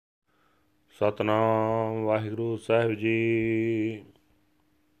ਸਤਨਾਮ ਵਾਹਿਗੁਰੂ ਸਾਹਿਬ ਜੀ।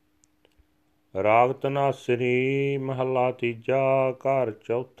 ਰਾਗ ਧਨਾਸਰੀ ਮਹੱਲਾ ਤੀਜਾ, ਘਰ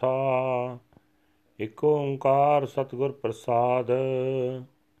ਚੌਥਾ। ਇਕ ਓੰਕਾਰ ਸਤਿਗੁਰ ਪ੍ਰਸਾਦ।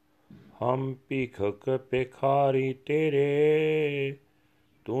 ਹਮ ਭੀਖਕ ਭਿਖਾਰੀ ਤੇਰੇ,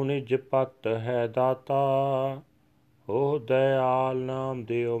 ਤੂੰ ਨਿਜ ਪਤ ਹੈ ਦਾਤਾ। ਹੋ ਦਇਆਲ ਨਾਮ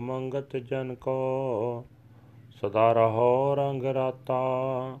ਦਿਓ ਮੰਗਤ ਜਨ ਕੋ, ਸਦਾ ਰਹੋ ਰੰਗ ਰਾਤਾ।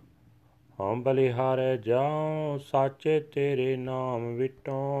 ਹਮ ਬਲਿਹਾਰੇ ਜਾਉ ਸਾਚੇ ਤੇਰੇ ਨਾਮ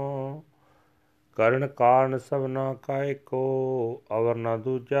ਵਿਟੋਂ, ਕਰਨ ਕਾਰਨ ਸਭਨਾ ਕਾ ਏਕੋ, ਅਵਰ ਨਾ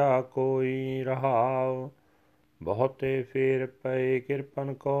ਦੂਜਾ ਕੋਈ ਰਹਾਉ। ਬਹੁਤੇ ਫੇਰ ਪਏ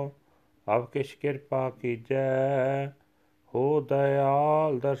ਕਿਰਪਨ ਕੋ, ਅਬ ਕਿਛ ਕਿਰਪਾ ਕੀਜੈ। ਹੋ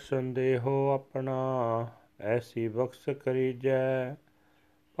ਦਇਆਲ ਦਰਸ਼ਨ ਦੇਹੋ ਆਪਣਾ, ਐਸੀ ਬਖਸ਼ ਕਰੀਜੈ।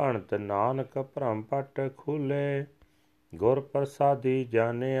 ਭਣਤ ਨਾਨਕ ਭਰਮ ਪਟ ਖੂਲੇ, ਗੁਰ ਪ੍ਰਸਾਦੀ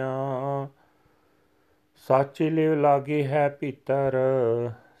ਜਾਣਿਆ। ਸਾਚੀ ਲਿਵ ਲਾਗੀ ਹੈ ਭੀਤਰ,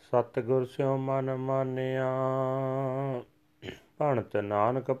 ਸਤਿਗੁਰ ਸਿਉ ਮਨ ਮਾਨਿਆ। ਭਣਤ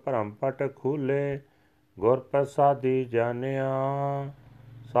ਨਾਨਕ ਭਰਮ ਪਟ ਖੂਲੇ, ਗੁਰ ਪ੍ਰਸਾਦੀ ਜਾਣਿਆ।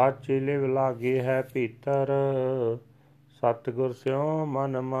 ਸਾਚੀ ਲਿਵ ਲਾਗੀ ਹੈ ਭੀਤਰ, ਸਤਿਗੁਰ ਸਿਉ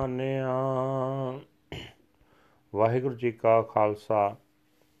ਮਨ ਮਾਨਿਆ। ਵਾਹਿਗੁਰੂ ਜੀ ਕਾ ਖਾਲਸਾ,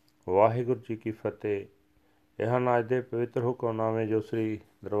 ਵਾਹਿਗੁਰੂ ਜੀ ਕੀ ਫਤਿਹ। ਇਹ ਹਨ ਅੱਜ ਦੇ ਪਵਿੱਤਰ ਹੁਕਮਨਾਮੇ ਜੋ ਸ੍ਰੀ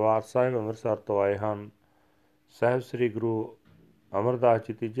ਦਰਬਾਰ ਸਾਹਿਬ ਅੰਮ੍ਰਿਤਸਰ ਤੋਂ ਆਏ ਹਨ। ਸਾਹਿਬ ਸ੍ਰੀ ਗੁਰੂ ਅਮਰਦਾਸ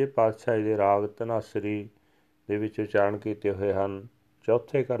ਜੀ ਤੀਜੇ ਪਾਤਸ਼ਾਹੀ ਦੇ ਰਾਗ ਧਨਾਸਰੀ ਦੇ ਵਿੱਚ ਉਚਾਰਨ ਕੀਤੇ ਹੋਏ ਹਨ।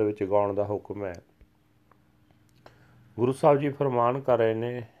 ਚੌਥੇ ਘਰ ਵਿੱਚ ਗਾਉਣ ਦਾ ਹੁਕਮ ਹੈ। ਗੁਰੂ ਸਾਹਿਬ ਜੀ ਫਰਮਾਨ ਕਰ ਰਹੇ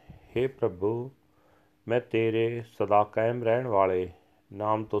ਨੇ, ਹੇ ਪ੍ਰਭੂ, ਮੈਂ ਤੇਰੇ ਸਦਾ ਕਾਇਮ ਰਹਿਣ ਵਾਲੇ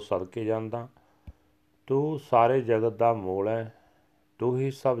ਨਾਮ ਤੋਂ ਸਦਕੇ ਜਾਂਦਾ। ਤੂੰ ਸਾਰੇ ਜਗਤ ਦਾ ਮੂਲ ਹੈ, ਤੂੰ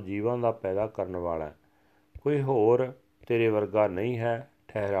ਹੀ ਸਭ ਜੀਵਾਂ ਦਾ ਪੈਦਾ ਕਰਨ ਵਾਲਾ ਹੈ, ਕੋਈ ਹੋਰ ਤੇਰੇ ਵਰਗਾ ਨਹੀਂ ਹੈ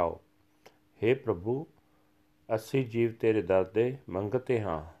ਠਹਿਰਾਓ। ਹੇ ਪ੍ਰਭੂ, ਅਸੀਂ ਜੀਵ ਤੇਰੇ ਦਰ ਦੇ ਮੰਗਤੇ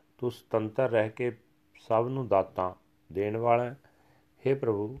ਹਾਂ, ਤੂੰ ਸੁਤੰਤਰ ਰਹਿ ਕੇ ਸਭ ਨੂੰ ਦਾਤਾਂ ਦੇਣ ਵਾਲਾ ਹੈ। ਹੇ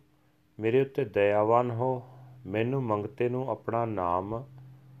ਪ੍ਰਭੂ, ਮੇਰੇ ਉੱਤੇ ਦਇਆਵਾਨ ਹੋ, ਮੈਨੂੰ ਮੰਗਤੇ ਨੂੰ ਆਪਣਾ ਨਾਮ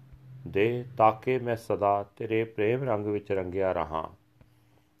ਦੇ, ਤਾਂ ਕਿ ਮੈਂ ਸਦਾ ਤੇਰੇ ਪ੍ਰੇਮ ਰੰਗ ਵਿੱਚ ਰੰਗਿਆ ਰਹਾਂ।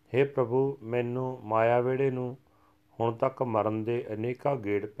 ਹੇ ਪ੍ਰਭੂ, ਮੈਨੂੰ ਮਾਇਆ ਵਿਹੜੇ ਨੂੰ ਹੁਣ ਤੱਕ ਮਰਨ ਦੇ ਅਨੇਕਾਂ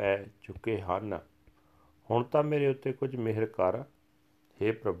ਗੇੜ ਪੈ ਚੁੱਕੇ ਹਨ, ਹੁਣ ਤਾਂ ਮੇਰੇ ਉੱਤੇ ਕੁਝ ਮਿਹਰ ਕਰ।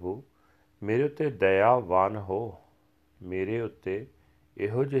 ਹੇ ਪ੍ਰਭੂ, ਮੇਰੇ ਉੱਤੇ ਦਇਆਵਾਨ ਹੋ, ਮੇਰੇ ਉੱਤੇ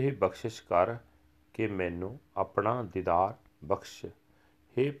ਇਹੋ ਜਿਹੀ ਬਖਸ਼ਿਸ਼ ਕਰ ਕਿ ਮੈਨੂੰ ਆਪਣਾ ਦੀਦਾਰ ਬਖਸ਼।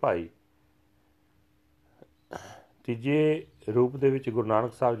 ਹੇ ਭਾਈ, ਤੀਜੇ ਰੂਪ ਦੇ ਵਿੱਚ ਗੁਰੂ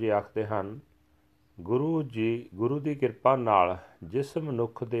ਨਾਨਕ ਸਾਹਿਬ ਜੀ ਆਖਦੇ ਹਨ, ਗੁਰੂ ਦੀ ਕਿਰਪਾ ਨਾਲ ਜਿਸ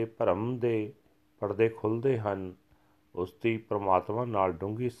ਮਨੁੱਖ ਦੇ ਭਰਮ ਦੇ ਪਰਦੇ ਖੁੱਲ੍ਹਦੇ ਹਨ, ਉਸ ਦੀ ਪਰਮਾਤਮਾ ਨਾਲ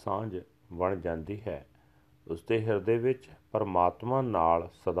ਡੂੰਘੀ ਸਾਂਝ ਬਣ ਜਾਂਦੀ ਹੈ। ਉਸ ਦੇ ਹਿਰਦੇ ਵਿੱਚ ਪਰਮਾਤਮਾ ਨਾਲ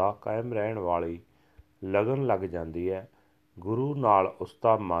ਸਦਾ ਕਾਇਮ ਰਹਿਣ ਵਾਲੀ ਲਗਨ ਲੱਗ ਜਾਂਦੀ ਹੈ। ਗੁਰੂ ਨਾਲ ਉਸ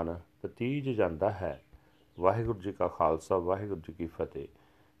ਦਾ ਮਨ ਪਤੀਜ ਜਾਂਦਾ ਹੈ। ਵਾਹਿਗੁਰੂ ਜੀ ਕਾ ਖਾਲਸਾ, ਵਾਹਿਗੁਰੂ ਜੀ ਕੀ ਫਤਿਹ।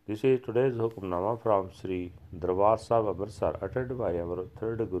 This is today's Hukamnama from Sri Darbar Sahib Amritsar, uttered by our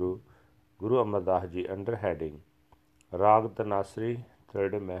third Guru, Guru Amardas Ji, under heading Rag Dhanasri,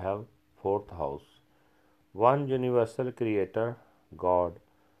 third Mahal, fourth house. One universal creator, God,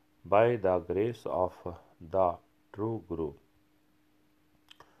 by the grace of the true Guru.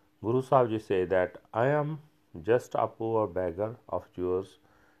 Guru Sahib Ji say that I am just a poor beggar of yours.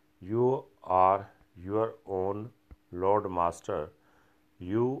 You are your own Lord Master.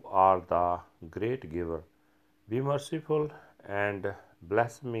 You are the great giver. Be merciful and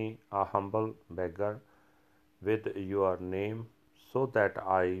bless me, a humble beggar, with your name, so that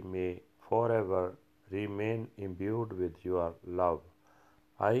I may forever remain imbued with your love.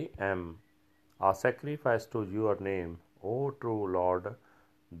 I am a sacrifice to your name, O true Lord.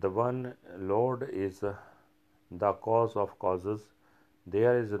 The one Lord is the cause of causes.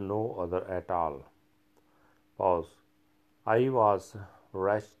 There is no other at all. Pause. I was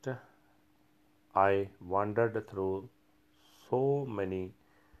wretched. I wandered through so many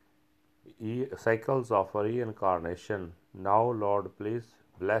cycles of reincarnation. Now, Lord, please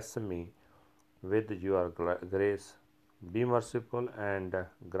bless me with your grace. Be merciful and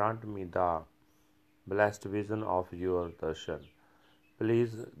grant me the blessed vision of your darshan.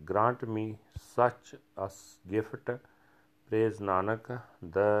 Please grant me such a gift. Praise Nanak,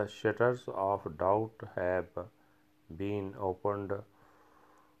 the shutters of doubt have been opened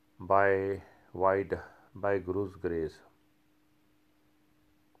wide by Guru's grace.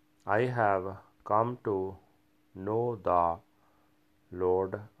 I have come to know the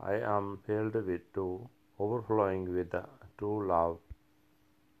Lord. I am filled to overflowing with true love.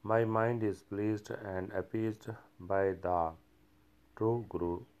 My mind is pleased and appeased by the true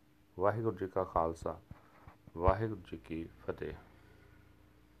Guru. Waheguru ji ਕਾ ਖਾਲਸਾ, ਵਾਹਿਗੁਰੂ ਜੀ ਕੀ ਫਤਿਹ।